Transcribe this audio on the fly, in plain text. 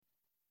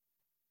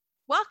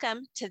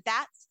Welcome to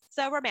That's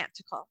So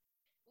Romantical.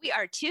 We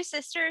are two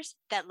sisters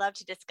that love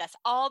to discuss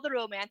all the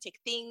romantic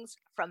things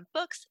from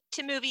books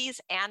to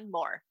movies and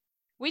more.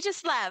 We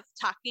just love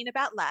talking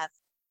about love.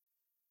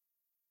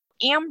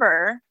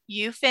 Amber,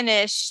 you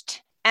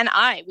finished, and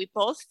we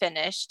both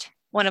finished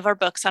one of our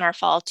books on our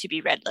fall to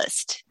be read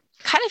list.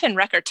 Kind of in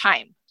record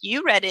time.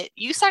 You read it.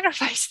 You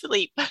sacrificed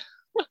sleep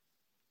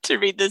to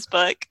read this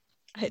book.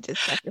 I did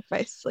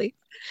sacrifice sleep.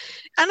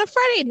 On a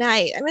Friday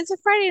night. I mean, it's a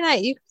Friday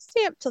night. You can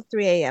stay up till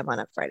 3 a.m. on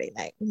a Friday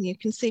night. And you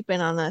can sleep in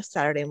on a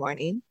Saturday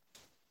morning.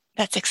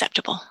 That's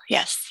acceptable.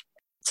 Yes.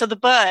 So the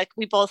book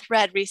we both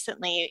read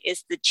recently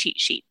is The Cheat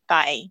Sheet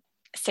by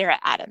Sarah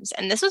Adams.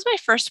 And this was my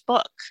first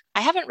book. I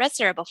haven't read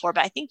Sarah before,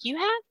 but I think you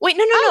have. Wait,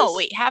 no.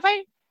 Wait, have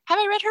I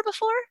read her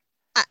before?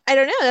 I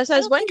don't know. That's what I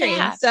was wondering.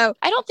 So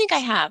I don't think I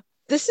have.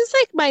 This is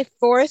like my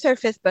fourth or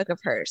fifth book of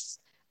hers.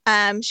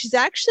 She's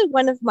actually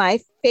one of my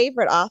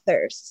favorite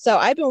authors. So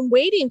I've been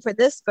waiting for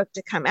this book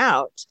to come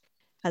out.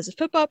 Has a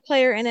football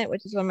player in it,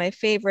 which is one of my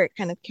favorite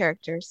kind of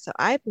characters. So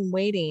I've been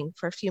waiting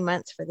for a few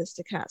months for this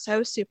to come out. So I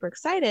was super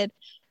excited.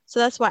 So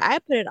that's why I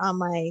put it on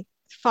my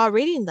fall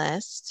reading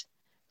list.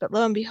 But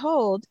lo and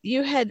behold,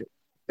 you had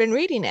been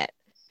reading it.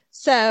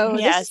 So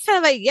yes. This is kind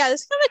of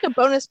like a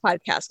bonus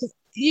podcast because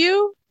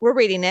you were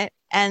reading it.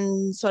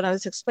 And so when I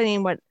was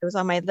explaining what it was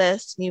on my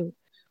list, you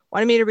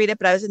wanted me to read it,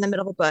 but I was in the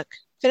middle of a book.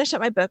 Finished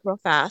up my book real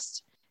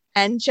fast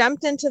and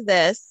jumped into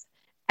this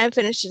and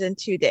finished it in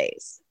 2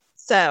 days.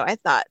 So I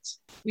thought,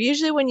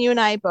 usually when you and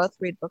I both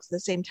read books at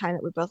the same time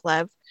that we both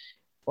love,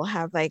 we'll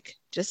have like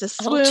just a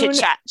swoon,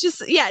 chit-chat.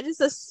 just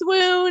a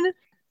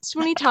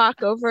swoony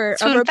talk over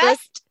a book.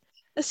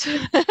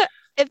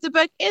 If the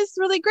book is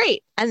really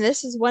great. And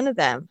this is one of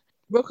them.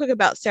 Real quick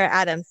about Sarah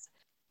Adams.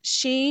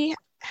 She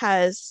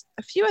has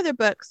a few other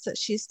books that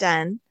she's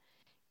done.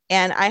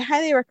 And I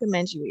highly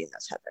recommend you reading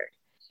those, Heather,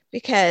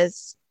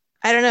 because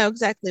I don't know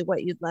exactly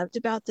what you loved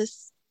about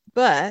this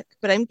book,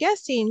 but I'm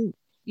guessing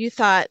you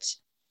thought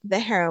the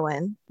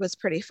heroine was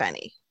pretty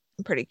funny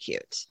and pretty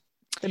cute.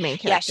 The main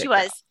character. Yeah, she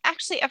was.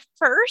 Actually, at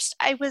first,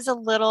 I was a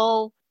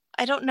little,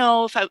 I don't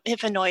know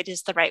if annoyed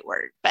is the right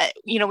word, but,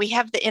 we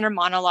have the inner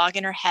monologue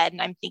in her head,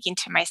 and I'm thinking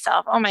to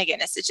myself, oh my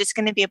goodness, it's just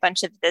going to be a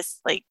bunch of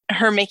this, like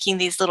her making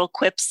these little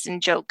quips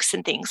and jokes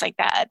and things like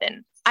that.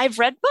 And I've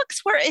read books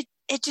where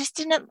it just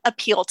didn't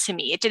appeal to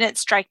me. It didn't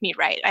strike me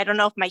right. I don't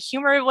know if my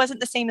humor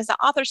wasn't the same as the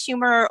author's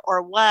humor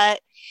or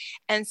what.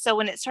 And so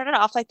when it started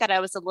off like that,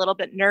 I was a little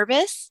bit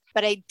nervous,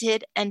 but I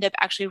did end up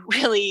actually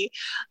really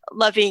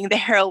loving the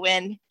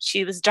heroine.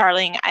 She was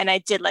darling, and I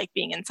did like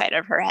being inside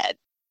of her head.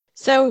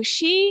 So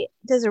she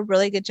does a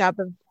really good job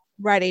of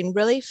writing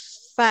really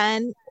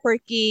fun,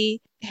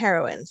 quirky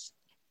heroines.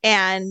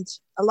 And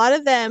a lot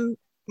of them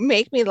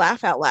make me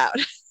laugh out loud.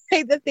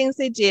 Like the things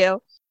they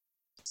do.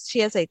 She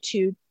has like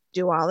 2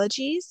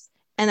 duologies,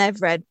 and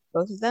I've read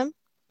both of them.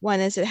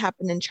 One is It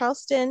Happened in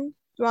Charleston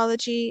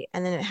duology,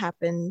 and then It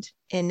Happened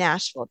in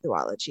Nashville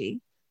duology.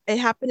 It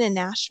Happened in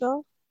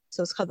Nashville,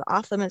 so it's called The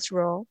Off Limits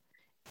Rule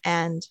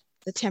and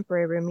The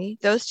Temporary Roomie.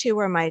 Those 2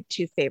 were my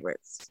 2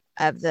 favorites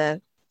of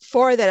the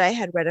 4 that I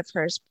had read of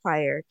hers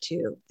prior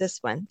to this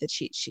one, The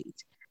Cheat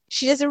Sheet.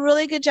 She does a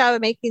really good job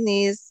of making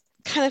these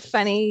kind of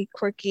funny,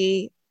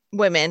 quirky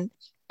women,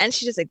 and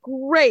she does a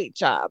great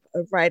job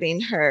of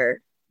writing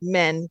her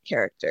men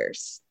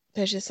characters.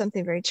 There's just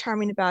something very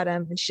charming about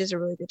him, and she does a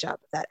really good job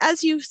of that,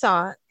 as you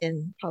saw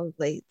in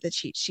probably The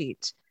Cheat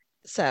Sheet.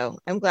 So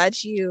I'm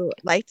glad you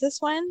liked this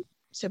one.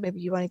 So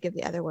maybe you want to give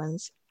the other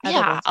ones.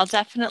 I'll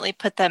definitely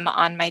put them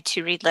on my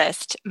to-read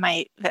list,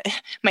 my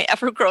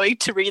ever-growing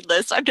to-read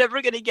list. I'm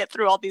never going to get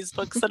through all these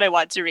books that I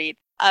want to read.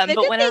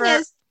 But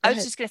whenever, I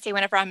was just going to say,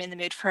 whenever I'm in the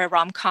mood for a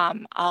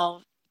rom-com,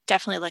 I'll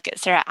definitely look at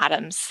Sarah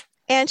Adams.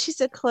 And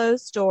she's a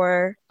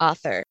closed-door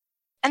author.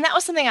 And that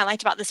was something I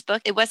liked about this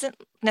book. It wasn't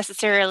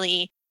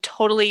necessarily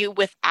totally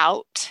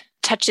without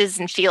touches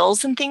and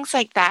feels and things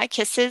like that,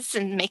 kisses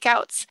and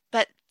makeouts,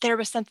 but there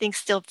was something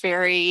still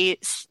very,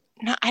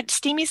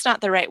 steamy's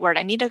not the right word.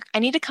 I need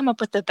to come up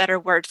with a better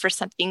word for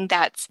something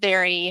that's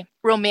very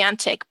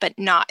romantic, but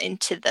not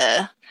into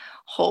the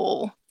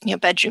whole,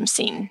 bedroom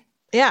scene.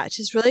 Yeah, it's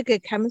just really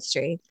good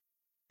chemistry.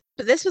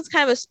 But this was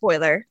kind of a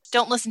spoiler.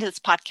 Don't listen to this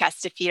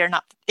podcast if you're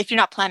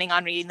not planning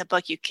on reading the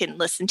book. You can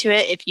listen to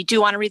it. If you do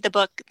want to read the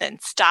book, then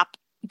stop,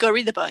 go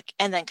read the book,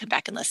 and then come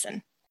back and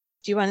listen.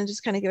 Do you want to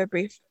just kind of give a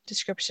brief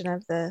description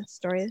of the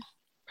story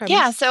premise?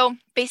 Yeah, so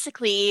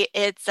basically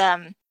it's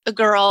a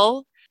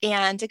girl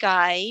and a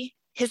guy.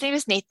 His name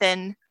is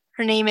Nathan.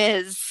 Her name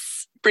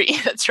is Bree.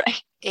 That's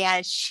right.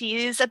 And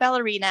she's a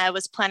ballerina,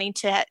 was planning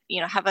to,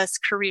 have a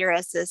career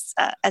as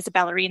a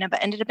ballerina,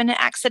 but ended up in an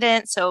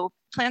accident. So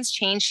plans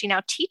changed. She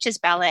now teaches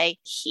ballet.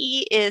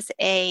 He is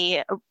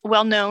a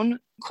well-known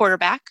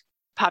quarterback,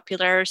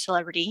 popular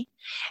celebrity,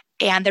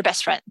 and they're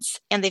best friends.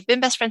 And they've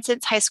been best friends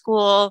since high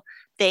school.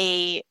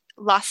 They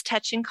lost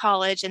touch in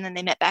college, and then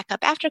they met back up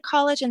after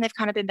college, and they've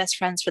kind of been best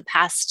friends for the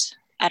past,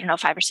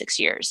 5 or 6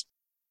 years.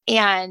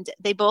 And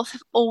they both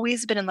have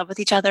always been in love with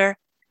each other,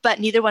 but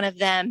neither one of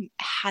them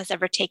has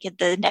ever taken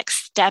the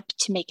next step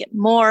to make it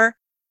more.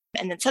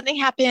 And then something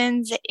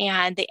happens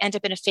and they end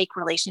up in a fake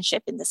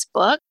relationship in this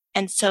book.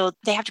 And so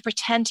they have to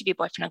pretend to be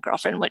boyfriend and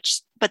girlfriend,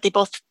 but they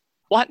both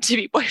want to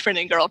be boyfriend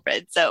and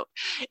girlfriend. So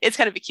it's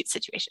kind of a cute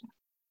situation.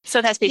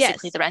 So that's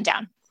basically the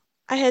rundown.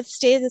 I had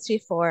stated this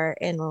before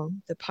in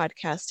the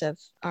podcast of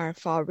our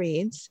fall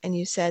reads, and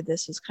you said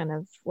this was kind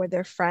of where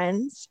they're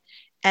friends.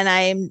 And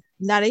I'm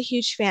not a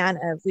huge fan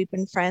of we've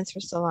been friends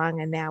for so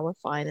long and now we're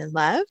falling in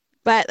love.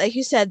 But like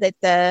you said,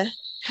 that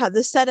how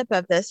the setup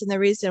of this and the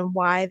reason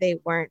why they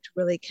weren't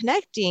really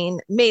connecting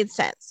made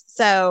sense.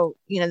 So,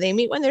 they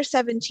meet when they're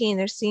 17,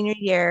 their senior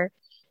year.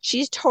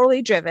 She's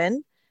totally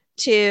driven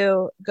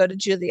to go to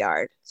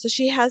Juilliard. So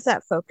she has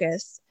that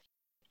focus.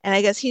 And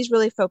I guess he's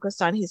really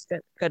focused on he's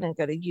going to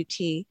go to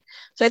UT.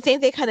 So I think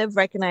they kind of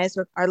recognize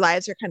our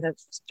lives are kind of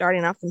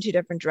starting off in two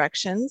different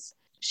directions.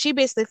 She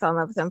basically fell in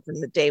love with him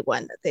from the day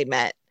one that they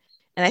met.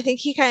 And I think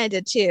he kind of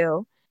did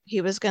too.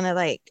 He was going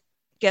to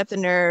get up the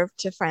nerve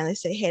to finally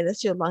say, hey, let's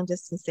do a long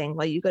distance thing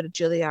while you go to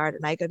Juilliard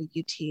and I go to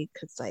UT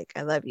because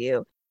I love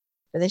you.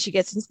 But then she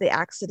gets into the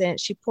accident.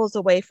 She pulls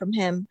away from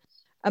him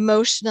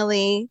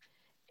emotionally.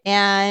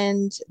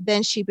 And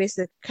then she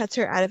basically cuts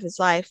her out of his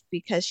life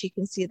because she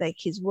can see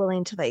he's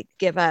willing to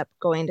give up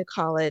going to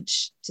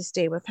college to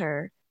stay with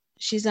her.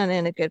 She's not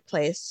in a good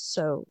place.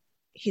 So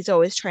he's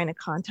always trying to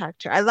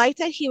contact her. I like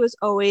that he was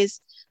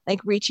always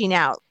reaching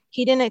out.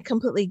 He didn't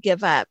completely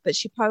give up, but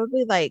she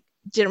probably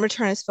didn't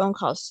return his phone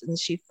calls and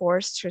she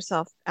forced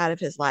herself out of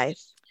his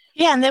life.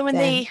 Yeah, and then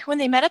when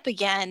they met up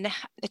again,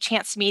 a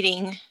chance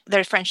meeting,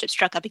 their friendship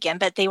struck up again,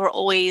 but they were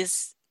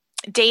always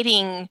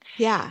dating.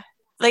 Yeah.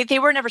 They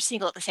were never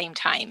single at the same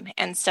time.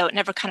 And so it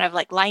never kind of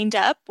lined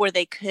up where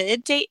they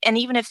could date. And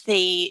even if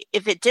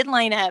it did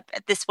line up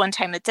at this one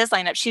time, it does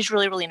line up, she's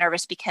really, really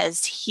nervous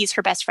because he's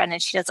her best friend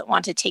and she doesn't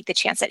want to take the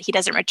chance that he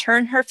doesn't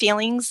return her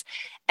feelings.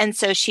 And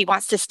so she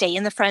wants to stay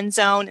in the friend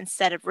zone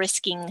instead of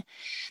risking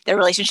their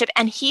relationship.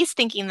 And he's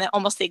thinking that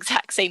almost the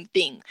exact same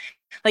thing.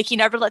 He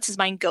never lets his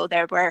mind go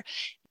there where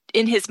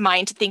in his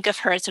mind to think of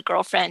her as a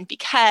girlfriend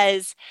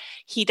because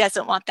he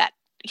doesn't want that.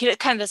 He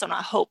kind of doesn't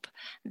want to hope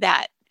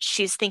that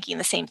she's thinking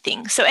the same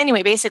thing. So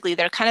anyway, basically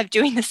they're kind of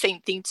doing the same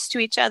things to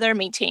each other,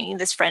 maintaining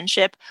this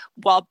friendship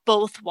while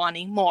both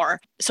wanting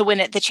more. So when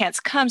the chance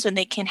comes when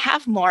they can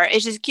have more,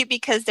 it's just cute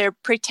because they're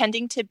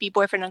pretending to be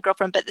boyfriend and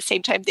girlfriend, but at the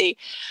same time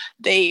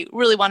they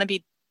really want to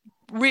be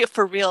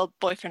for real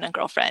boyfriend and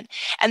girlfriend.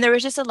 And there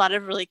was just a lot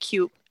of really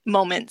cute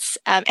moments.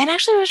 And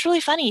actually it was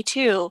really funny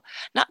too,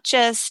 not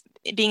just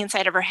being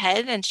inside of her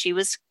head and she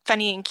was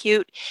funny and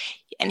cute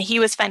and he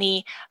was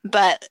funny,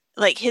 but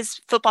his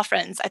football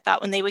friends, I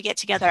thought when they would get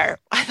together,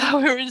 I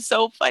thought we were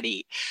so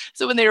funny.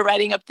 So when they were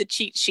writing up the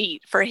cheat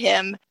sheet for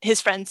him,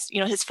 his friends,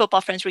 his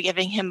football friends were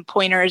giving him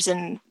pointers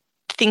and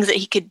things that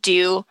he could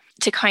do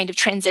to kind of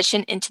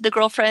transition into the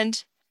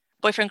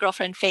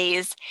boyfriend-girlfriend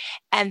phase.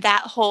 And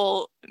that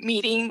whole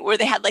meeting where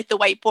they had the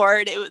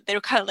whiteboard, they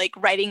were kind of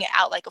writing it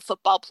out like a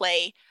football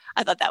play.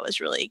 I thought that was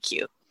really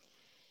cute.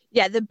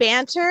 Yeah, the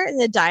banter and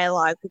the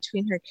dialogue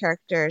between her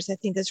characters, I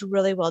think is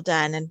really well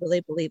done and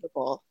really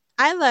believable.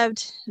 I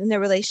loved in their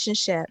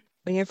relationship,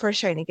 when you're first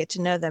trying to get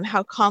to know them,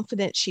 how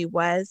confident she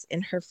was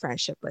in her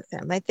friendship with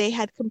him. They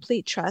had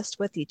complete trust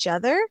with each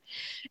other.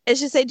 It's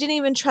just they didn't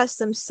even trust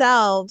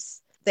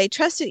themselves. They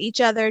trusted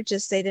each other,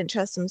 just they didn't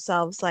trust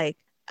themselves.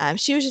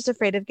 She was just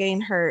afraid of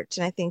getting hurt.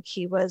 And I think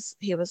he was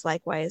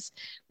likewise.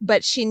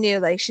 But she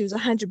knew she was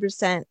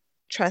 100%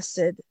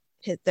 trusted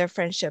their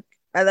friendship.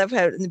 I love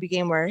how in the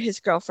beginning where his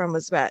girlfriend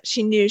was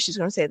she knew she was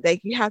going to say,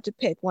 you have to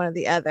pick one or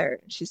the other.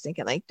 She's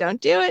thinking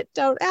don't do it.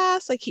 Don't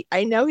ask.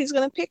 I know he's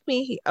going to pick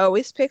me. He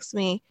always picks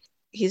me.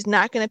 He's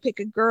not going to pick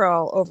a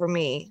girl over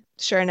me.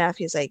 Sure enough,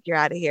 he's you're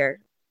out of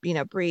here.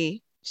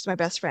 Bree, she's my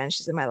best friend.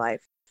 She's in my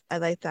life. I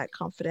like that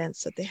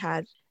confidence that they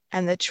had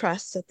and the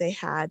trust that they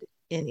had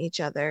in each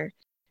other.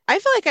 I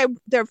feel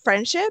their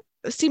friendship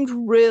seemed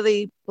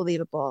really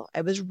believable.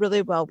 It was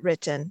really well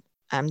written.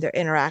 Their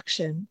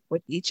interaction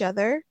with each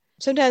other.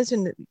 Sometimes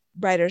when the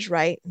writers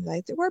write,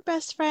 we're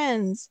best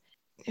friends.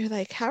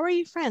 You're how are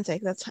you friends? I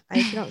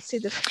don't see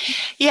the.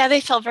 Yeah,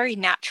 they felt very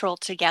natural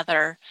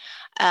together.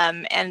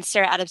 And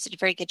Sarah Adams did a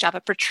very good job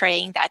of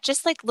portraying that.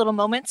 Just little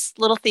moments,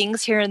 little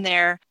things here and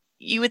there.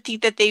 You would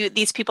think that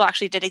these people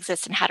actually did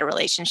exist and had a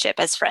relationship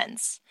as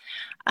friends.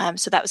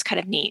 So that was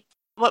kind of neat.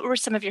 What were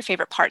some of your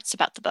favorite parts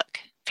about the book?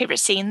 Favorite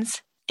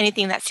scenes?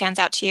 Anything that stands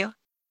out to you?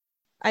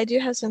 I do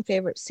have some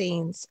favorite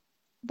scenes.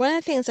 One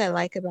of the things I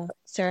like about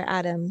Sarah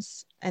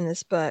Adams in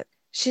this book,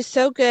 she's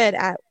so good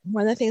at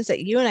one of the things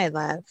that you and I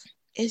love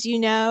is,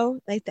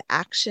 the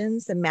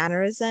actions, the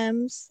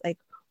mannerisms,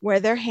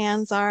 where their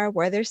hands are,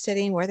 where they're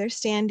sitting, where they're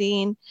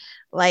standing,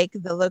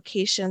 the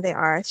location they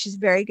are. She's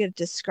very good at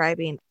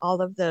describing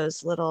all of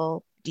those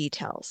little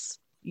details.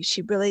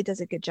 She really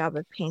does a good job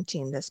of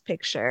painting this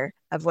picture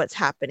of what's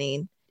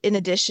happening in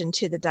addition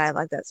to the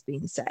dialogue that's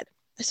being said.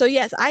 So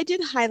yes, I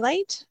did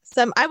highlight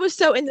some. I was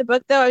so in the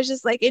book though. I was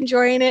just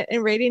enjoying it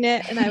and reading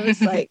it. And I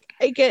was I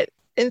get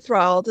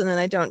enthralled and then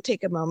I don't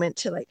take a moment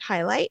to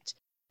highlight.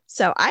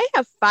 So I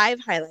have 5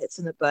 highlights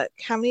in the book.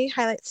 How many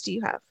highlights do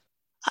you have?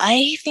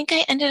 I think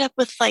I ended up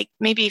with like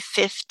maybe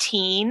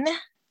 15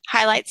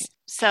 highlights.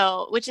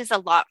 So, which is a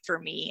lot for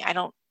me. I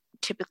don't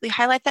typically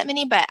highlight that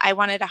many, but I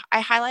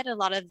highlighted a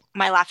lot of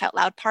my laugh out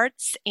loud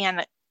parts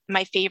and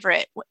my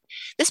favorite.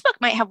 This book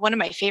might have one of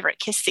my favorite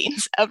kiss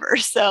scenes ever.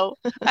 So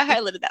I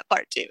highlighted that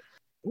part too.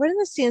 One of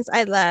the scenes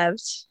I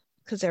loved,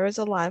 because there was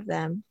a lot of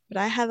them, but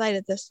I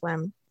highlighted this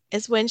one,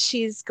 is when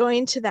she's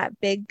going to that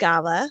big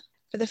gala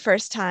for the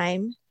first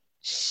time.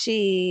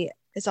 She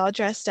is all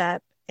dressed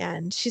up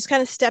and she's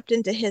kind of stepped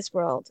into his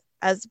world.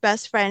 As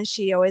best friend,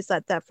 she always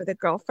let that for the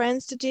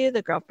girlfriends to do.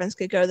 The girlfriends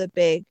could go to the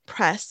big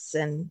press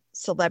and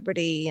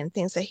celebrity and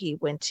things that he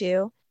went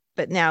to.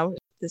 But now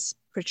this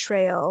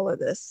portrayal or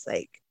this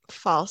like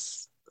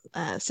false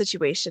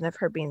situation of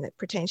her being that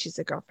pretending she's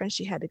a girlfriend,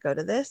 she had to go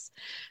to this.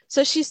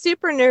 So she's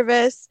super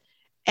nervous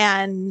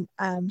and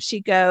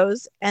she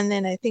goes, and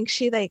then I think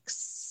she like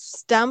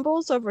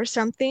stumbles over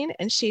something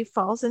and she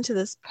falls into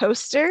this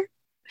poster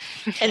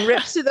and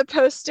rips through the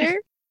poster.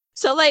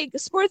 So like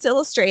Sports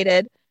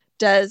Illustrated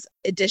does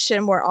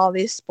edition where all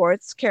these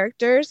sports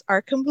characters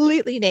are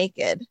completely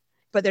naked,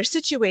 but they're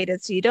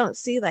situated so you don't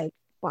see like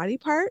body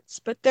parts,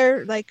 but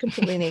they're like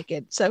completely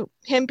naked. So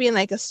him being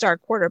like a star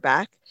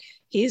quarterback,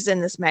 he's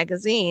in this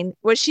magazine,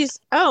 which she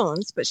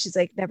owns, but she's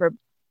like never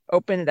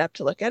opened it up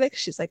to look at it.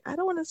 She's like, I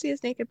don't want to see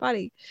his naked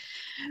body.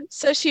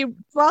 So she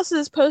falls to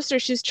this poster.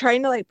 She's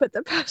trying to like put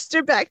the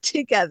poster back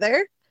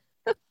together.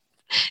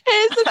 And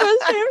it's the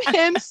poster of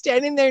him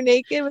standing there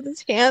naked with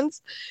his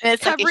hands and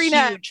it's covering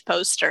like a huge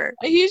poster.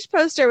 A huge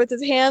poster with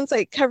his hands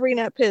like covering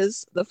up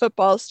the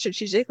football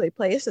strategically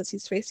placed as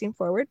he's facing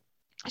forward.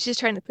 She's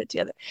trying to put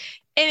together.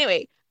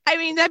 Anyway, I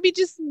mean, that'd be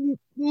just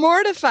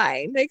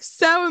mortifying, like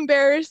so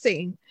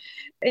embarrassing.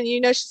 And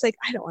she's like,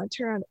 I don't want to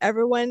turn around.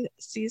 Everyone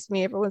sees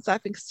me. Everyone's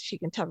laughing because she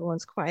can tell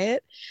everyone's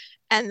quiet.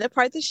 And the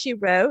part that she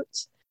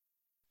wrote,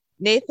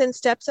 Nathan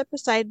steps up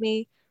beside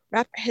me,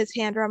 wraps his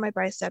hand around my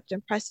bicep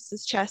and presses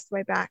his chest to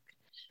my back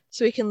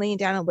so he can lean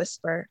down and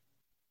whisper,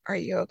 are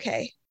you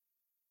okay?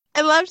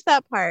 I loved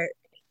that part.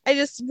 I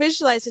just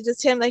visualized it,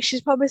 just him, like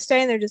she's probably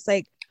standing there just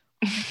like,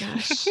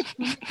 oh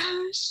my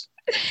gosh.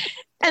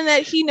 And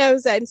that he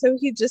knows that. And so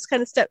he just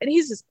kind of stepped, and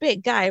he's this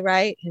big guy,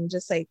 right? And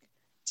just a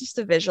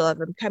visual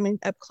of him coming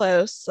up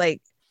close,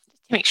 like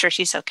to make sure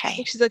she's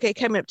okay. She's okay,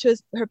 coming up to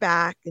her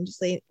back and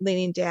just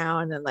leaning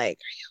down and like,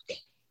 are you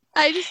okay?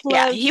 I just love.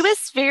 Yeah, he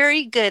was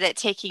very good at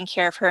taking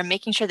care of her and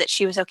making sure that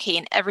she was okay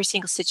in every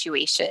single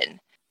situation,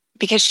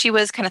 because she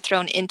was kind of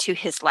thrown into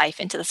his life,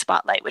 into the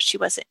spotlight, which she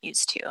wasn't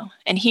used to.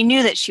 And he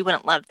knew that she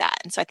wouldn't love that.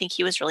 And so I think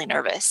he was really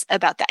nervous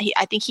about that.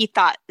 I think he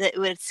thought that it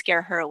would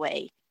scare her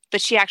away, but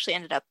she actually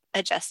ended up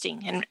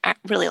adjusting and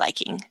really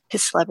liking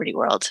his celebrity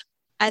world.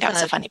 That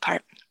was a funny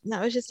part.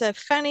 That was just a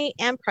funny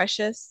and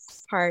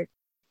precious part.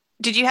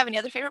 Did you have any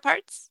other favorite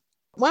parts?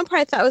 One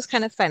part I thought was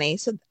kind of funny.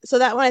 So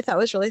that one I thought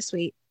was really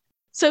sweet.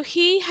 So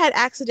he had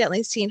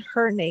accidentally seen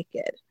her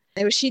naked.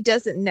 She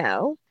doesn't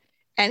know.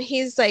 And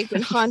he's like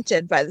been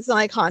haunted by this, not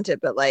like haunted,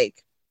 but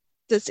like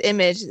this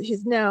image that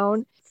he's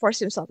known,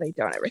 forced himself, like,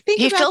 don't ever think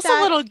about that. He feels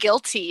a little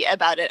guilty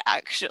about it,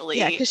 actually.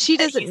 Yeah, because she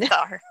doesn't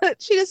know.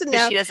 She doesn't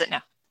know. She doesn't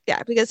know.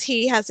 Yeah, because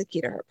he has a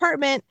key to her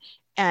apartment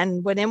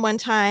and went in one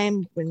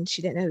time when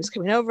she didn't know who was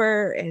coming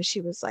over, and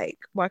she was like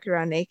walking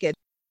around naked.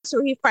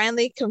 So he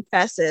finally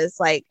confesses,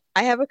 like,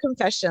 I have a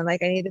confession.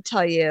 Like, I need to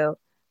tell you,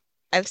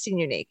 I've seen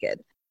you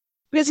naked.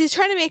 Because he's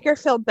trying to make her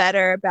feel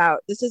better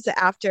about, this is the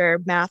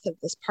aftermath of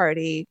this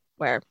party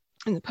where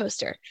in the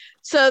poster.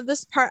 So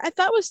this part I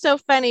thought was so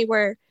funny,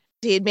 where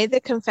he had made the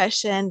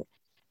confession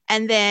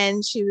and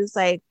then she was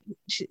like,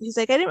 he's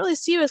like, I didn't really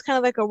see you as kind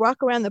of like a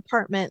walk around the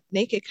apartment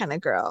naked kind of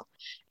girl.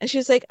 And she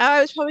was like, oh, I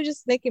was probably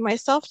just making my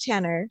self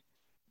tanner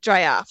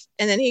dry off.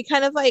 And then he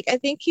kind of like, I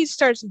think he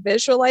starts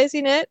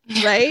visualizing it,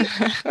 right?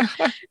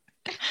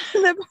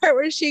 The part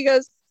where she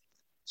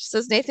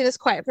says, Nathan is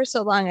quiet for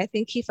so long, I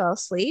think he fell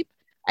asleep.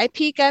 I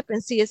peek up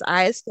and see his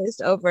eyes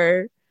glazed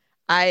over,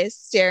 eyes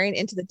staring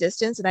into the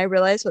distance, and I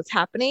realize what's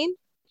happening.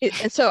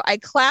 And so I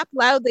clap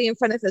loudly in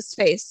front of his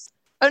face.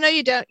 Oh, no,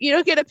 you don't. You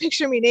don't get a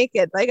picture of me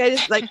naked. Like, I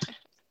just like,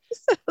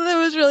 so that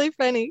was really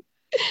funny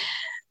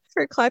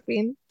for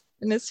clapping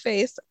in his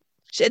face.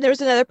 And there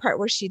was another part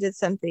where she did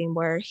something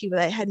where he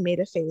had made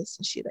a face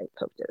and she like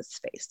poked at his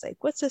face. Like,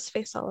 what's this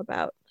face all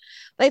about?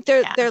 Like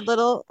they're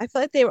little, I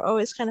feel like they were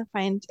always kind of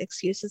find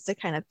excuses to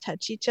kind of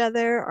touch each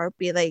other or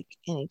be like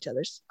in each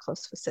other's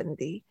close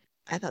vicinity.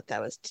 I thought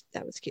that was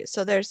cute.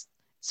 So there's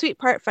sweet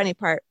part, funny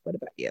part. What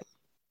about you?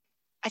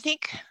 I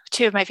think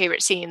two of my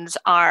favorite scenes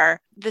are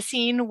the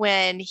scene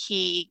when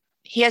he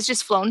has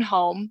just flown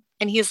home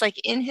and he's like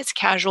in his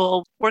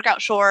casual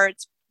workout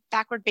shorts,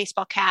 backward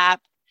baseball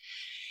cap.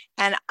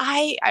 And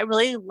I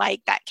really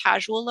like that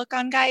casual look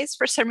on guys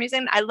for some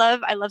reason. I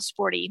love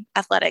sporty,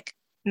 athletic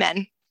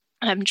men.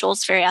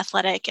 Joel's very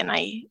athletic and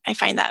I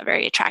find that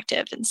very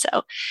attractive. And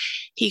so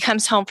he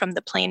comes home from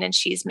the plane and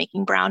she's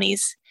making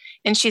brownies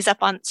and she's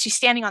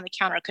standing on the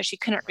counter because she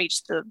couldn't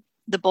reach the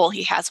bowl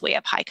he has way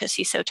up high because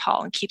he's so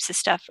tall and keeps his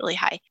stuff really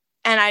high.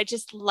 And I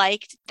just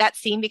liked that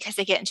scene because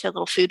they get into a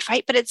little food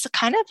fight, but it's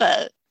kind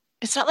of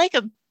it's not like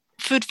a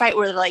food fight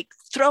where they're like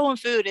throwing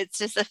food.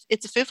 It's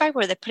a food fight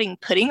where they're putting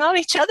pudding on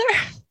each other.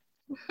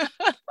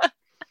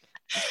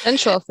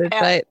 Sensual food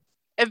fight.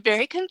 A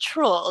very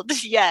controlled,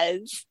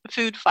 yes,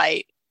 food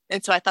fight.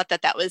 And so I thought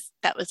that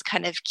was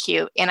kind of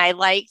cute. And I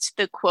liked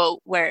the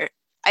quote where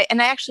I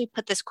actually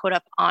put this quote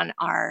up on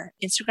our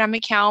Instagram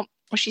account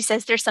where she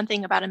says there's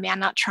something about a man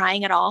not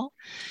trying at all,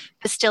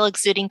 but still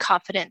exuding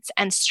confidence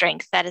and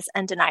strength that is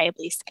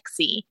undeniably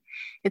sexy.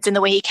 It's in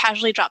the way he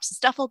casually drops his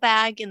duffel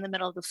bag in the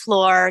middle of the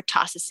floor,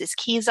 tosses his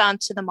keys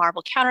onto the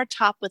marble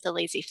countertop with a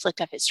lazy flick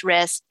of his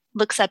wrist,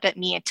 looks up at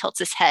me and tilts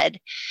his head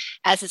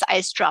as his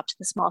eyes drop to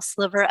the small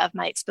sliver of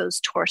my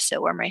exposed torso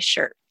where my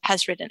shirt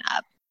has ridden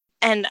up.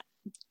 And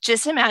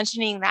just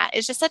imagining that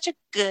is just such a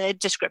good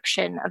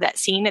description of that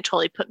scene. It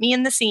totally put me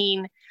in the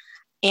scene.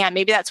 And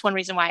maybe that's one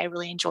reason why I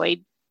really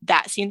enjoyed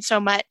that scene so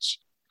much.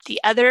 The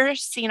other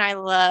scene I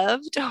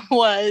loved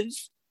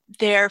was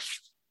their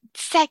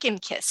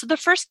second kiss. So the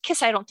first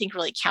kiss I don't think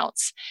really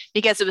counts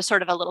because it was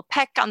sort of a little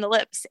peck on the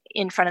lips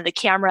in front of the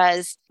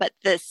cameras. But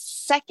the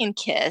second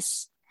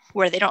kiss,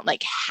 where they don't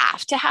like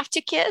have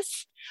to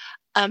kiss,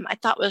 I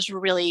thought it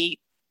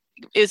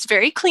was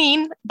very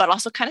clean, but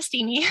also kind of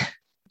steamy.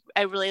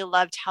 I really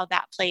loved how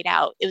that played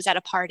out. It was at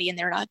a party and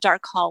they're in a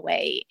dark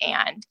hallway,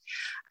 and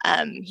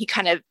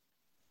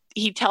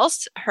he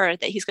tells her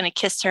that he's going to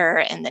kiss her.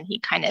 And then he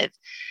kind of,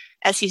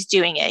 as he's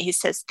doing it, he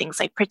says things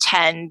like,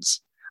 pretend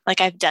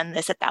like I've done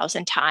this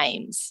 1,000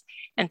 times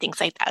and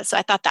things like that. So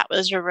I thought that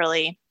was a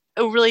really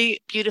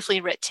beautifully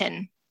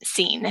written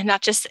scene and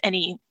not just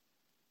any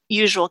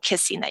usual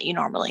kiss scene that you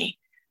normally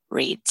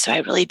read. So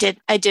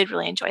I did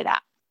really enjoy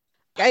that.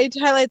 I'd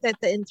highlight that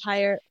the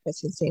entire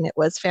kissing scene, it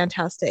was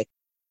fantastic.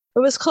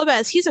 What was cool about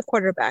it is he's a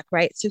quarterback,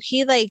 right? So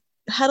he like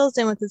huddles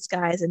in with his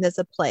guys and does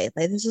a play.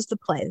 Like, this is the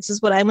play. This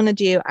is what I'm going to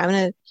do. I'm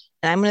going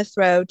to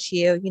throw to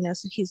you,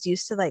 so he's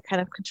used to like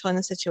kind of controlling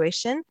the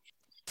situation.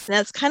 And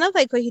that's kind of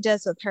like what he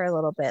does with her a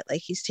little bit.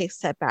 Like he takes a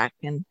step back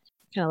and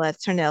kind of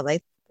lets her know,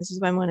 like, this is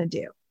what I'm going to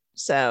do.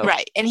 So,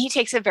 right. And he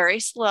takes it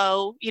very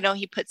slow. He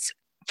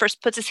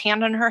first puts his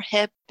hand on her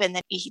hip, and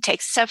then he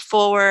takes a step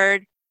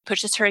forward,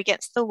 pushes her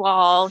against the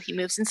wall. He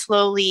moves in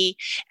slowly.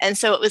 And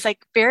so it was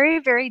like very,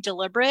 very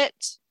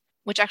deliberate,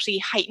 which actually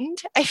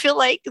heightened, I feel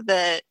like,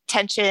 the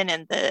tension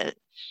and the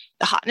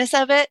hotness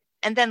of it.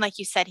 And then, like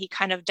you said, he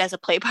kind of does a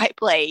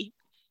play-by-play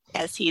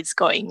as he's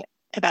going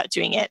about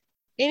doing it.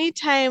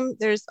 Anytime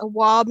there's a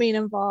wall being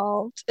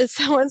involved, if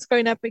someone's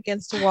going up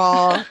against a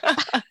wall,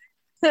 I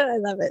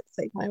love it. It's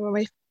like one of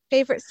my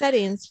favorite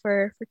settings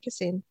for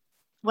kissing.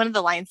 One of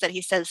the lines that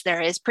he says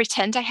there is,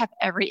 pretend I have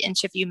every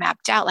inch of you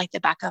mapped out like the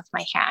back of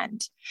my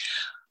hand,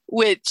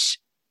 which,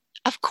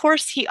 of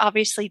course, he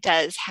obviously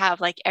does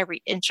have like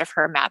every inch of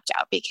her mapped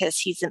out because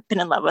he's been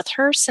in love with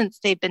her since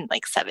they've been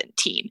like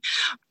 17.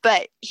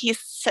 But he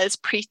says,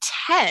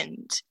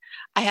 pretend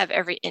I have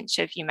every inch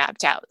of you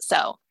mapped out.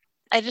 So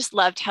I just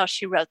loved how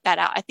she wrote that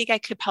out. I think I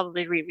could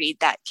probably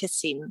reread that kiss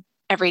scene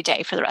every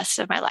day for the rest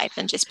of my life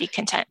and just be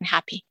content and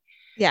happy.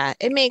 Yeah,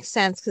 it makes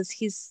sense because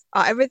he's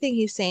everything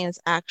he's saying is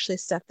actually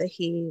stuff that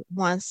he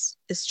wants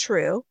is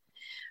true,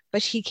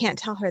 but he can't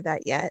tell her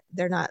that yet.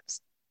 They're not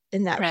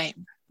in that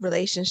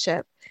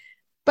relationship.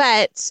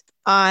 But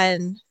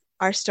on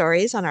our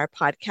stories, on our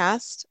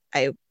podcast,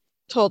 I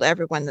told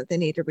everyone that they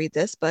need to read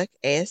this book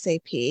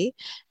ASAP.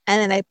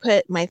 And then I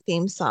put my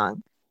theme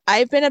song.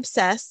 I've been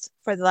obsessed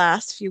for the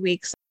last few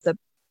weeks with the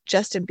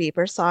Justin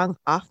Bieber song,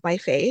 Off My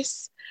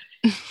Face.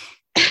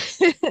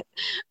 I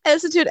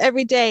listen to it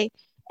every day.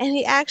 And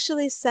he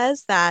actually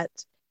says that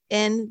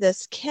in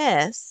this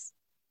kiss.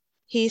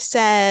 He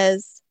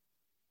says,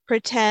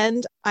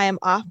 pretend I am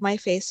off my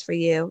face for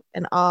you,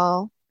 and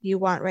all you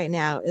want right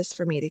now is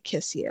for me to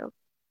kiss you,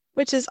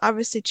 which is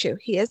obviously true.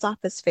 He is off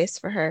his face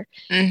for her.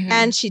 Mm-hmm.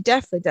 And she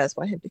definitely does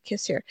want him to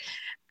kiss her.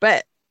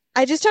 But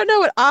I just don't know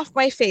what off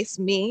my face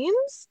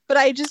means. But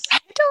I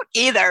don't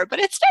either, but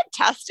it's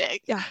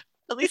fantastic. Yeah.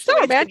 At least it's so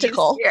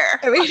romantical.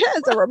 I mean,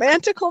 it's a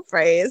romantical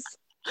phrase.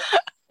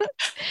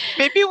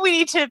 Maybe we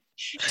need to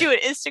do an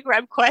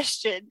Instagram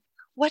question.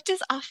 What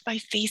does off my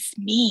face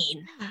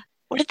mean?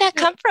 Where did that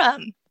come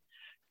from?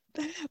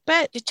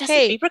 But did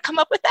Justin Bieber come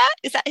up with that?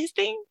 Is that his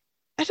thing?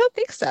 I don't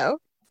think so.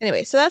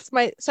 Anyway, so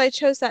I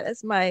chose that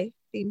as my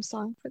theme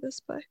song for this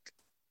book.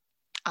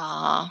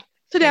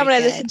 So now when I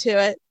listen to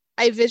it,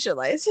 I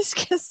visualize this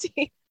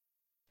kissing.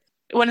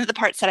 One of the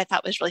parts that I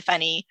thought was really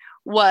funny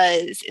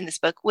was in this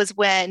book was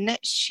when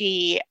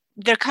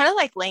they're kind of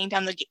like laying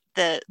down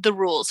the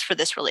rules for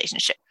this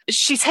relationship.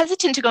 She's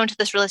hesitant to go into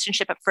this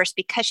relationship at first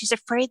because she's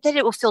afraid that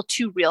it will feel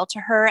too real to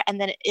her and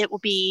then it will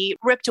be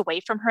ripped away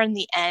from her in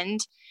the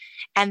end.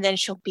 And then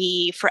she'll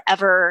be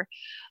forever,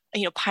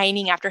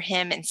 pining after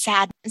him and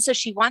sad. And so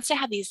she wants to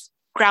have these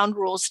ground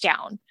rules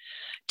down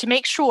to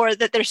make sure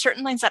that there's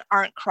certain lines that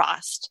aren't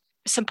crossed,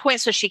 some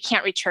points that she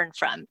can't return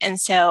from.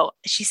 And so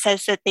she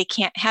says that they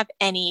can't have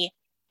any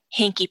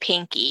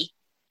hanky-panky.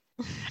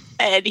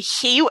 And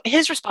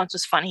his response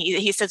was funny.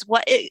 He says,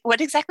 what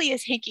exactly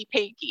is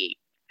hanky-panky?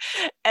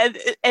 And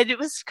it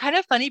was kind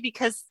of funny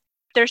because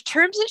there's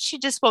terms that she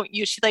just won't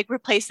use. She like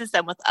replaces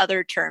them with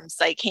other terms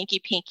like hanky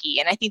panky.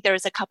 And I think there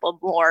was a couple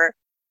more.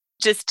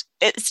 Just,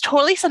 it's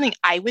totally something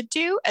I would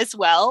do as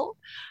well.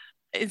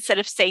 Instead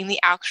of saying the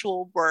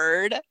actual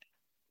word,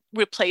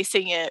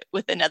 replacing it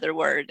with another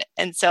word.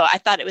 And so I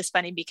thought it was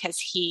funny because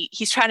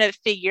he's trying to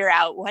figure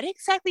out, what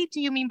exactly do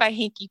you mean by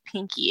hanky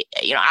pinky?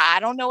 I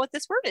don't know what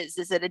this word is.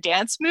 Is it a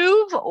dance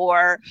move?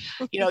 Or,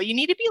 you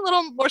need to be a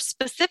little more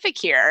specific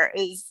here.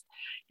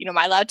 Am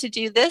I allowed to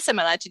do this? Am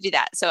I allowed to do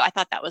that? So I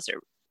thought that was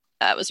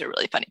a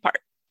really funny part.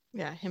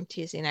 Yeah, him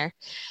teasing her.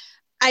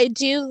 I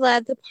do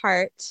love the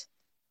part.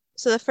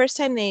 So the first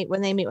time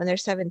when they meet when they're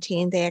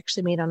 17, they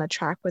actually meet on a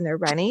track when they're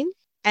running.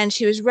 And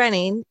she was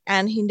running,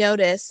 and he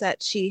noticed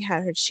that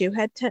her shoe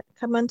had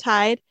come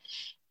untied.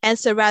 And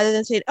so rather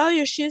than saying, "Oh,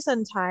 your shoe's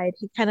untied,"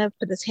 he kind of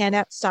put his hand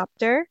out,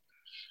 stopped her.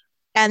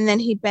 And then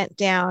he bent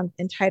down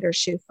and tied her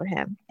shoe for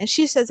him. And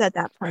she says at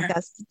that point,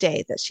 that's the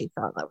day that she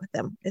fell in love with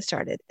him. It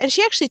started. And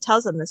she actually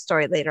tells him the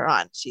story later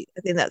on.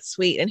 I think that's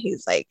sweet. And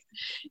he's like,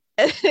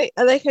 I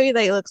like how he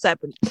like looks up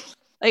and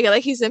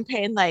like he's in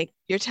pain. Like,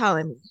 you're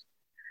telling me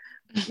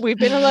we've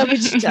been in love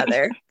with each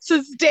other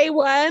since day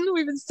one.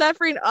 We've been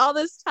suffering all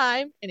this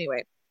time.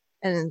 Anyway.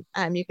 And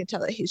you can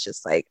tell that he's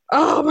just like,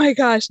 oh my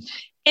gosh.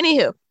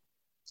 Anywho.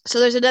 So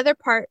there's another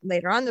part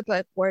later on in the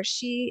book where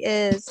she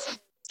is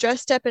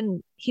dressed up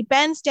and he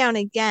bends down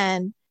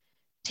again,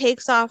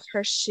 takes off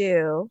her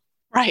shoe.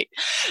 Right.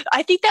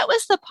 I think that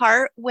was the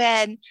part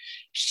when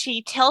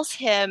she tells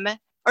him,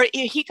 or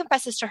he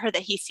confesses to her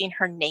that he's seen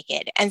her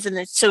naked. And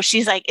so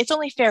she's like, it's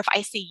only fair if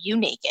I see you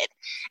naked.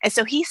 And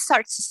so he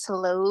starts to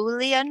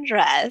slowly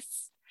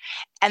undress.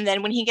 And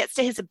then when he gets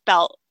to his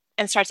belt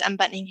and starts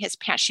unbuttoning his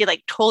pants, she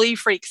like totally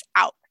freaks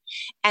out.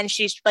 And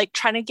she's like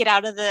trying to get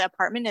out of the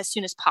apartment as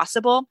soon as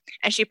possible.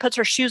 And she puts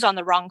her shoes on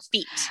the wrong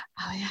feet.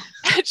 Oh, yeah.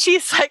 And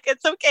she's like,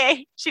 it's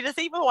okay. She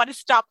doesn't even want to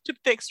stop to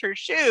fix her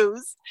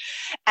shoes.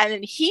 And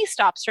then he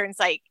stops her and is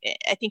like,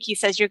 I think he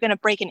says, you're going to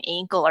break an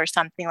ankle or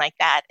something like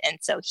that. And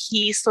so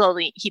he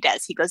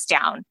goes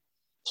down.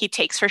 He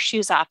takes her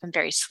shoes off and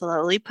very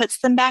slowly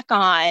puts them back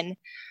on,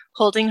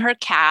 holding her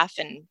calf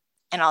and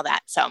all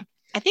that. So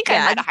I think I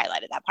might have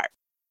highlighted that part.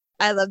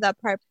 I love that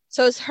part.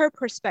 So it's her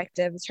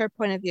perspective. It's her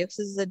point of view. Because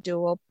this is a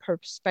dual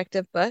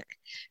perspective book.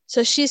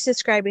 So she's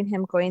describing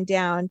him going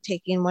down,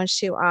 taking one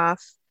shoe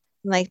off,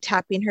 and like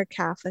tapping her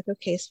calf, like,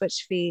 okay,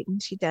 switch feet.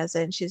 And she does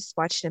it. And she's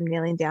watching him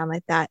kneeling down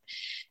like that.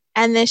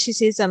 And then she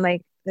sees him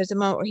like, there's a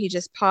moment where he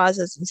just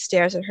pauses and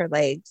stares at her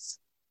legs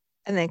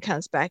and then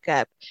comes back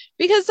up.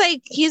 Because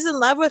like he's in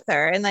love with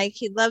her and like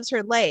he loves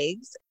her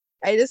legs.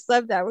 I just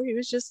love that where he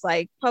was just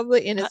like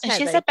probably in his head.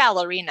 She's a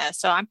ballerina.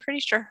 So I'm pretty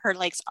sure her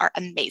legs are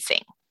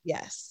amazing.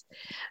 Yes.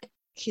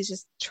 He's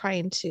just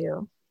trying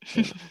to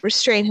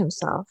restrain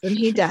himself, and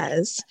he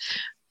does,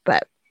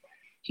 but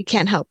he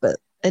can't help but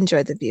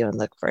enjoy the view and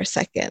look for a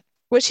second,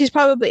 which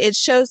it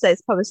shows that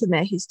it's probably something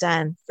that he's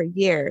done for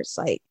years.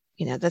 Like,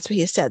 that's what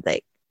he said.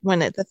 Like when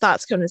the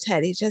thoughts come to his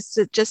head, he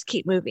just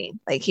keep moving.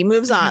 Like he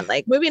moves on,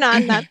 like moving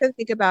on, not going to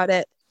think about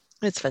it.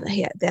 It's fun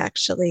that they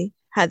actually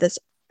had this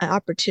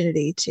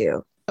opportunity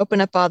to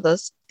open up all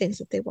those things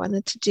that they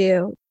wanted to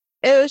do.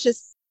 It was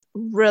just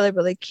really,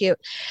 really cute.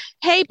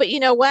 Hey, but you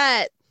know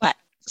what? What?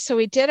 So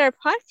we did our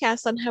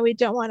podcast on how we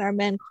don't want our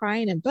men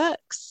crying in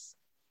books.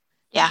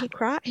 Yeah. He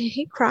cried.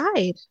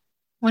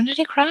 When did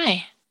he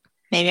cry?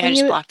 Maybe I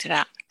just blocked it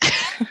out.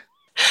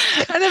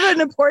 Kind of an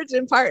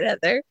important part,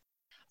 Heather.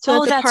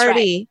 So at the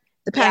party,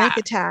 the panic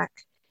attack,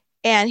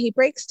 and he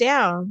breaks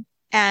down,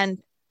 and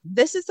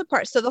this is the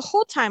part. So the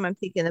whole time I'm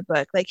thinking the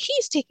book, like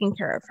he's taking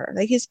care of her.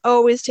 Like he's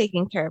always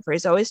taking care of her.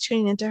 He's always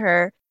tuning into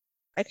her.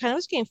 I kind of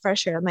was getting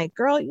frustrated. I'm like,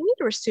 girl, you need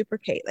to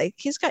reciprocate. Like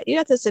you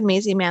got this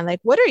amazing man. Like,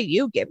 what are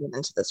you giving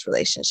into this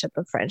relationship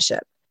of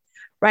friendship?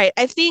 Right.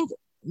 I think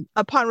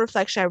upon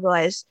reflection, I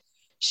realized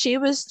she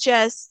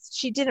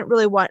didn't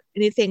really want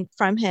anything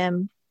from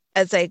him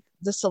as like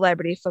the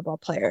celebrity football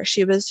player.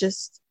 She was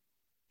just,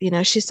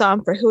 she saw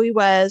him for who he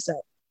was.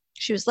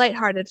 She was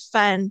lighthearted,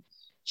 fun.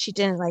 She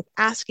didn't like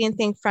ask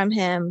anything from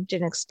him,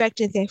 didn't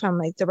expect anything from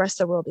like the rest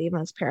of the world,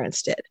 even his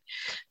parents did.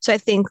 So I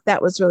think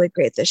that was really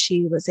great that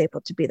she was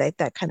able to be like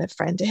that kind of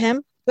friend to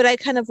him. But I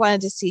kind of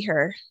wanted to see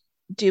her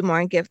do more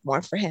and give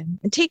more for him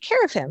and take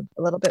care of him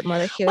a little bit more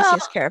like he always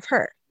takes care of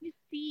her. You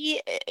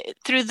see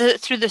through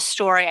the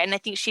story, and I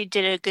think she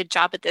did a good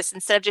job at this,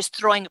 instead of just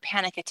throwing a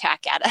panic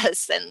attack at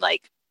us and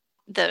like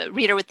the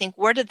reader would think,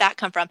 where did that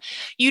come from?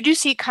 You do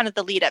see kind of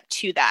the lead up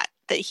to that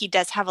he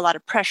does have a lot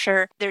of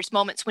pressure. There's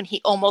moments when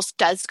he almost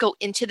does go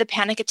into the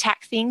panic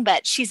attack thing,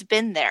 but she's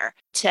been there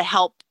to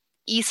help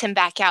ease him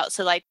back out.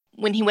 So like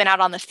when he went out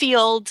on the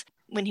field,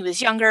 when he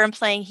was younger and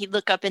playing, he'd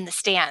look up in the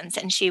stands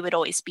and she would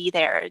always be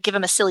there, give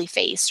him a silly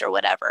face or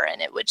whatever. And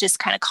it would just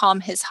kind of calm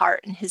his heart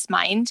and his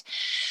mind.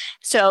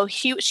 So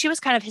she was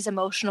kind of his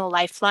emotional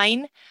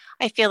lifeline,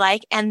 I feel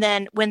like. And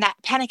then when that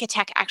panic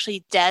attack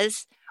actually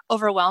does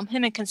overwhelm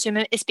him and consume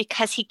him, is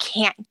because he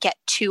can't get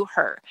to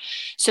her.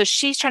 So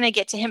she's trying to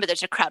get to him, but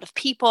there's a crowd of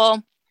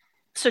people.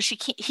 so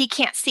he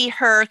can't see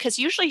her, because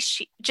usually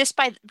she just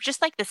like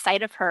the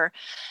sight of her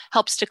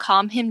helps to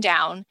calm him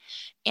down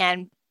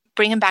and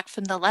bring him back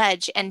from the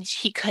ledge, and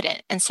he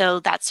couldn't. And so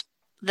that's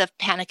the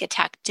panic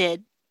attack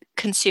did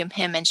consume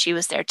him, and she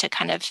was there to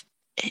kind of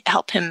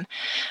help him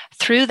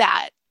through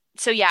that.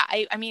 So yeah,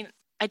 I mean,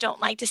 I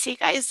don't like to see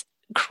guys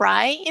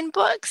cry in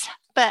books,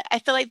 but I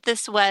feel like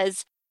this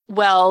was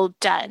well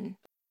done.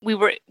 We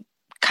were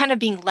kind of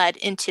being led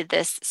into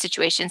this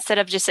situation instead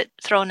of just it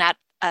thrown at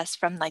us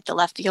from like the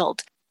left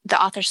field.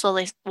 The author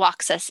slowly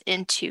walks us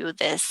into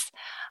this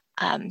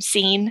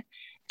scene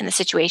and the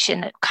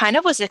situation. It kind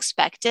of was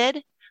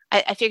expected.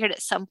 I figured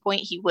at some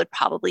point he would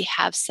probably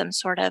have some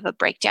sort of a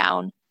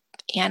breakdown,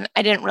 and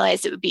I didn't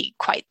realize it would be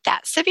quite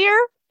that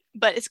severe,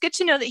 but it's good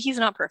to know that he's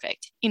not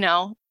perfect. You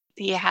know,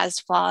 he has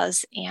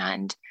flaws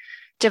and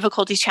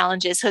difficulties,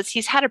 challenges, because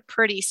he's had a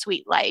pretty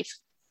sweet life.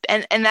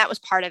 And that was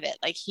part of it.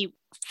 Like, he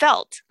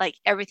felt like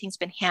everything's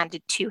been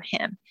handed to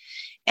him.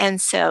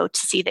 And so to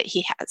see that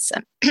he has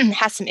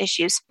some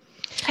issues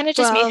kind of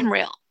just made him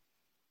real.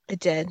 It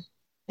did.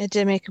 It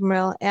did make him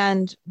real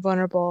and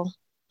vulnerable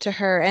to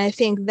her. And I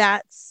think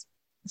that's,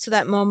 so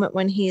that moment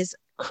when he's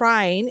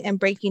crying and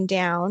breaking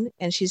down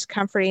and she's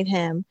comforting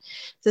him,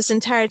 this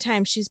entire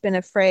time she's been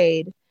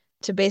afraid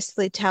to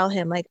basically tell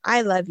him, like,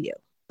 I love you.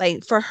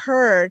 Like, for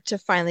her to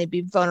finally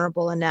be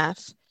vulnerable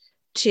enough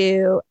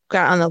to go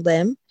out on a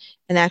limb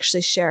and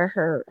actually share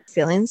her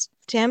feelings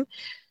to him.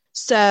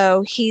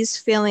 So he's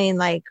feeling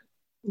like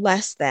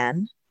less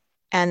than,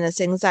 and this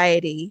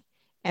anxiety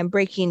and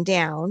breaking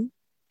down,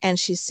 and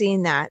she's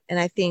seeing that. And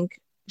I think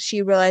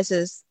she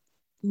realizes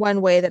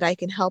one way that I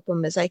can help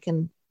him is I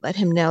can let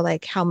him know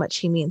like how much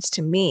he means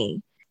to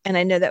me. And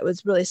I know that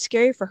was really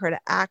scary for her to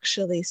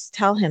actually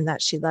tell him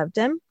that she loved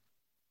him.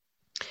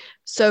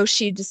 So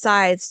she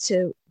decides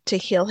to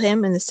heal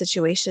him in the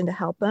situation, to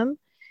help him.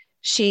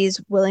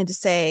 She's willing to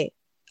say,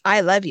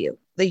 I love you.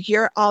 Like,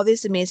 you're all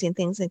these amazing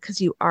things, and because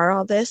you are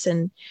all this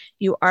and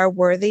you are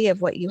worthy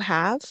of what you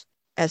have.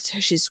 As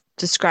she's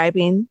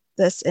describing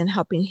this and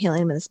helping heal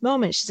him in this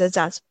moment, she says,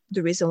 that's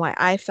the reason why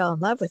I fell in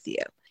love with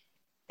you.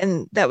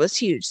 And that was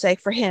huge. Like,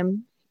 for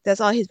him,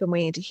 that's all he's been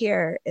waiting to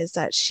hear, is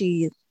that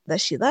she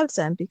loves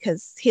him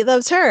because he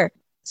loves her.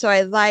 So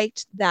I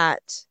liked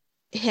that,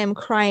 him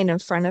crying in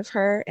front of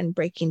her and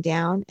breaking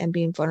down and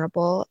being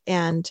vulnerable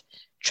and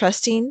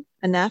trusting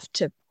enough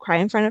to cry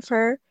in front of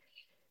her.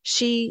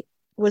 She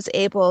was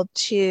able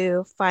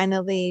to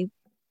finally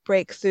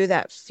break through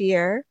that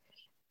fear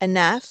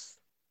enough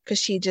because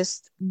she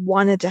just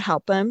wanted to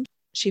help him.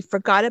 She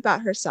forgot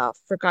about herself,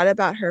 forgot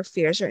about her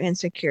fears or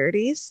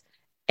insecurities,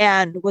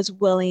 and was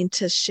willing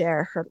to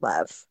share her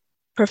love,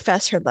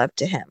 profess her love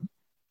to him.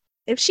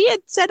 If she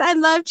had said, I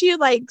loved you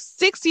like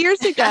 6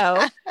 years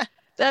ago,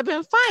 that'd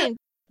been fine,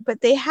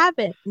 but they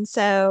haven't. And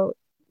so,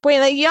 wait,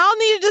 like, y'all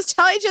need to just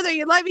tell each other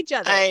you love each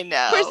other. I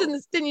know. Of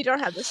course, then you don't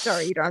have the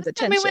story, you don't have the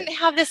tension. And we wouldn't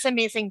have this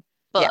amazing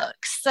book,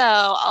 so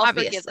I'll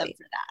forgive them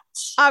for that.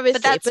 Obviously,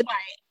 but that's why,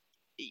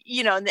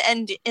 you know,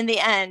 in the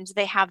end,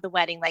 they have the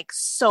wedding like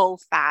so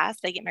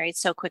fast. They get married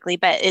so quickly,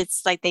 but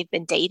it's like they've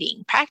been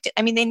dating.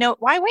 I mean, they know,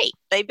 why wait?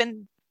 They've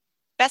been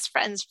best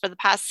friends for the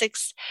past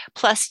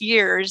 6+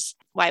 years.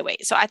 Why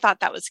wait? So I thought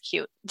that was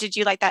cute. Did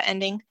you like that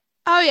ending?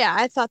 Oh yeah,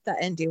 I thought that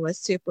ending was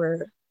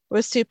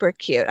super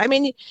cute. I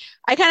mean,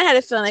 I kind of had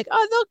a feeling like,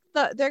 oh,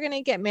 they're going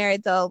to get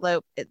married, they'll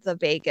elope at the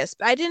Vegas.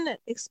 But I didn't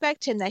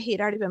expect him that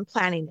he'd already been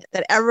planning it,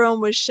 that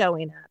everyone was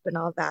showing up and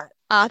all that.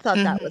 I thought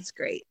that was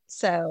great.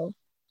 So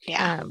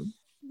yeah,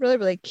 really,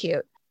 really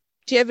cute.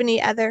 Do you have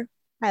any other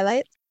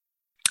highlights?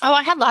 Oh,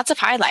 I had lots of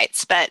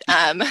highlights, but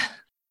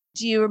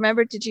do you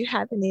remember, did you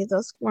have any of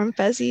those warm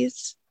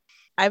fuzzies?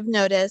 I've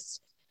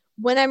noticed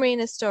when I'm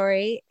reading a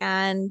story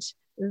and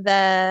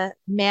the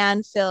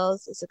man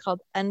feels, is it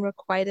called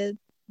unrequited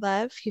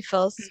love? He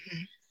feels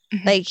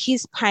like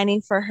he's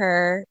pining for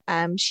her.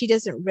 She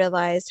doesn't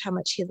realize how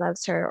much he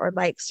loves her or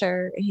likes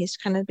her, and he's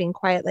kind of being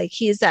quiet. Like,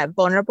 he's that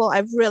vulnerable.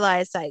 I've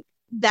realized like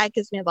that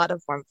gives me a lot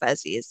of warm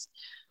fuzzies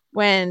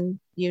when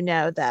you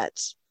know that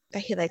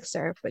he likes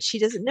her, but she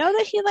doesn't know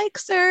that he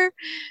likes her.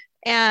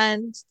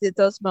 And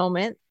those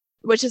moments,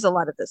 which is a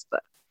lot of this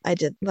book, I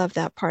did love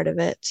that part of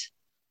it.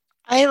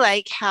 I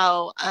like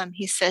how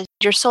he says,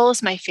 your soul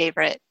is my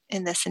favorite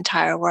in this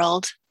entire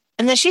world.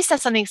 And then she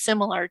says something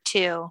similar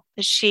too.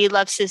 She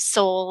loves his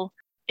soul.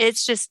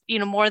 It's just, you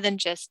know, more than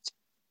just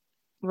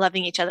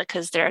loving each other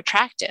because they're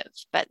attractive,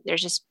 but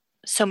there's just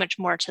so much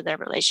more to their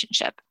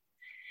relationship,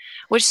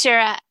 which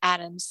Sarah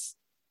Adams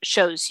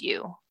shows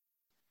you.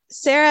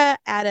 Sarah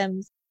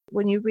Adams,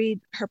 when you read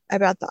her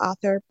about the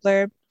author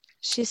blurb,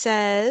 she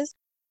says,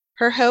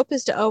 her hope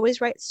is to always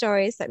write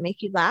stories that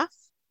make you laugh,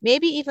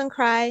 maybe even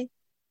cry,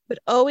 but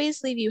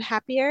always leave you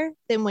happier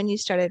than when you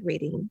started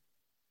reading.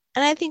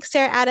 And I think,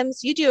 Sarah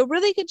Adams, you do a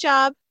really good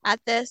job at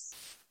this.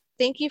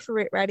 Thank you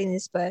for writing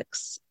these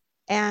books.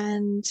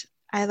 And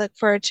I look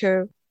forward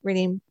to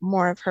reading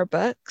more of her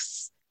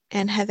books.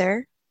 And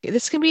Heather,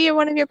 this can be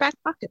one of your back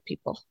pocket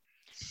people.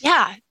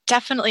 Yeah,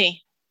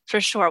 definitely.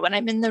 For sure. When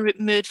I'm in the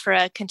mood for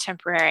a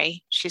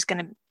contemporary, she's going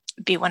to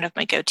be one of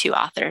my go-to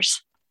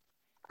authors.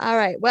 All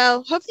right.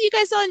 Well, hopefully you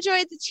guys all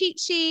enjoyed the cheat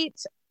sheet,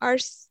 our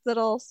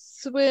little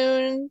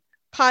swoon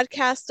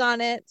podcast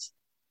on it.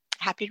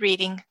 Happy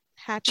reading.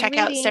 Happy Check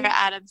reading. out Sarah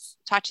Adams.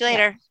 Talk to you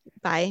later.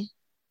 Bye.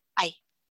 Bye.